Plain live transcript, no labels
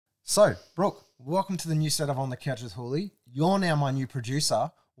So, Brooke, welcome to the new set of On the Couch with Hooley. You're now my new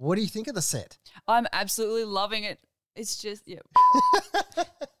producer. What do you think of the set? I'm absolutely loving it. It's just, yeah.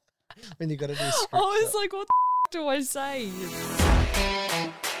 When you got to do a script. I was like, what the do I say?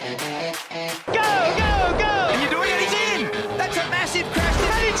 Go, go, go! And you're doing it, he's in! That's a massive crash.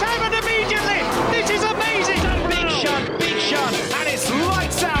 And it's happened immediately! This is amazing! Big shot, and it's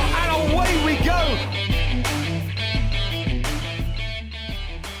lights out, and away we go!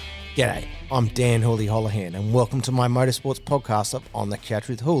 G'day, I'm Dan Hooley Holohan, and welcome to my motorsports podcast of On the Couch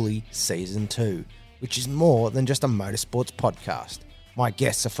with Hooley Season 2, which is more than just a motorsports podcast. My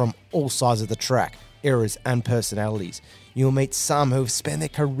guests are from all sides of the track, eras and personalities. You'll meet some who have spent their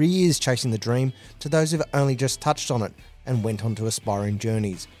careers chasing the dream to those who've only just touched on it and went on to aspiring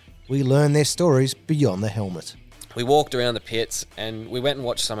journeys. We learn their stories beyond the helmet. We walked around the pits and we went and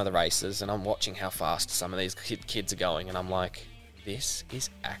watched some of the races, and I'm watching how fast some of these kids are going, and I'm like, this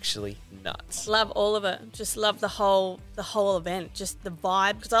is actually nuts. Love all of it. Just love the whole event, just the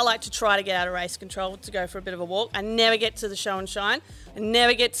vibe. Because I like to try to get out of race control to go for a bit of a walk. I never get to the show and shine. I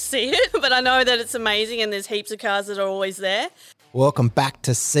never get to see it, but I know that it's amazing and there's heaps of cars that are always there. Welcome back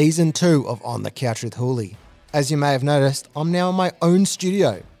to Season 2 of On the Couch with Hooley. As you may have noticed, I'm now in my own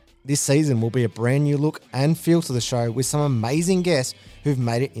studio. This season will be a brand new look and feel to the show with some amazing guests who've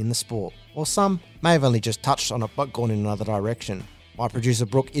made it in the sport. Or some may have only just touched on it but gone in another direction. My producer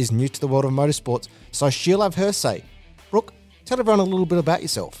Brooke is new to the world of motorsports, so she'll have her say. Brooke, tell everyone a little bit about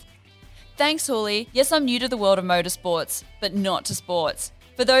yourself. Thanks, Hooley. Yes, I'm new to the world of motorsports, but not to sports.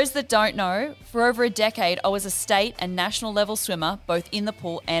 For those that don't know, for over a decade, I was a state and national level swimmer, both in the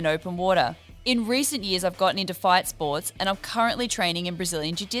pool and open water. In recent years, I've gotten into fight sports, and I'm currently training in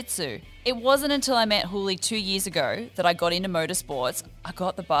Brazilian Jiu-Jitsu. It wasn't until I met Hooley 2 years ago that I got into motorsports. I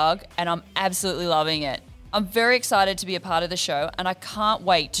got the bug, and I'm absolutely loving it. I'm very excited to be a part of the show, and I can't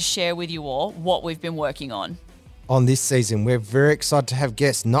wait to share with you all what we've been working on. On this season, we're very excited to have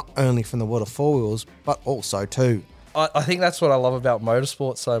guests not only from the world of four wheels, but also two. I think that's what I love about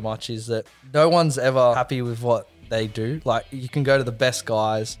motorsport so much, is that no one's ever happy with what they do. Like, you can go to the best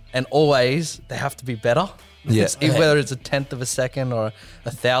guys and always they have to be better. Yeah. Whether it's a tenth of a second or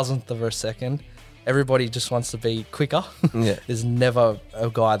a thousandth of a second, everybody just wants to be quicker. Yeah. There's never a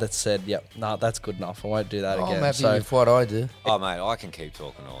guy that said, yep, nah, that's good enough. I won't do that again. I'm happy with what I do. Oh, mate, I can keep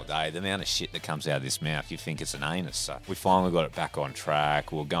talking all day. The amount of shit that comes out of this mouth, you think it's an anus. So we finally got it back on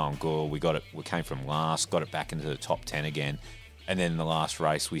track. We were going good. We came from last, got it back into the top 10 again. And then in the last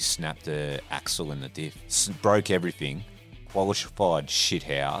race, we snapped the axle in the diff. Broke everything. Qualified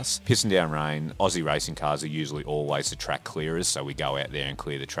shithouse. Pissing down rain. Aussie racing cars are usually always the track clearers, so we go out there and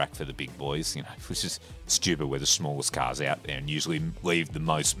clear the track for the big boys. You know, which is stupid. We're the smallest cars out there and usually leave the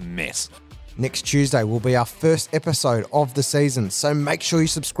most mess. Next Tuesday will be our first episode of the season, so make sure you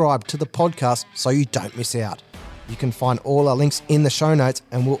subscribe to the podcast so you don't miss out. You can find all our links in the show notes,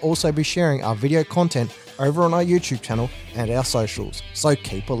 and we'll also be sharing our video content over on our YouTube channel and our socials, so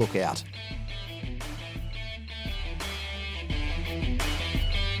keep a lookout.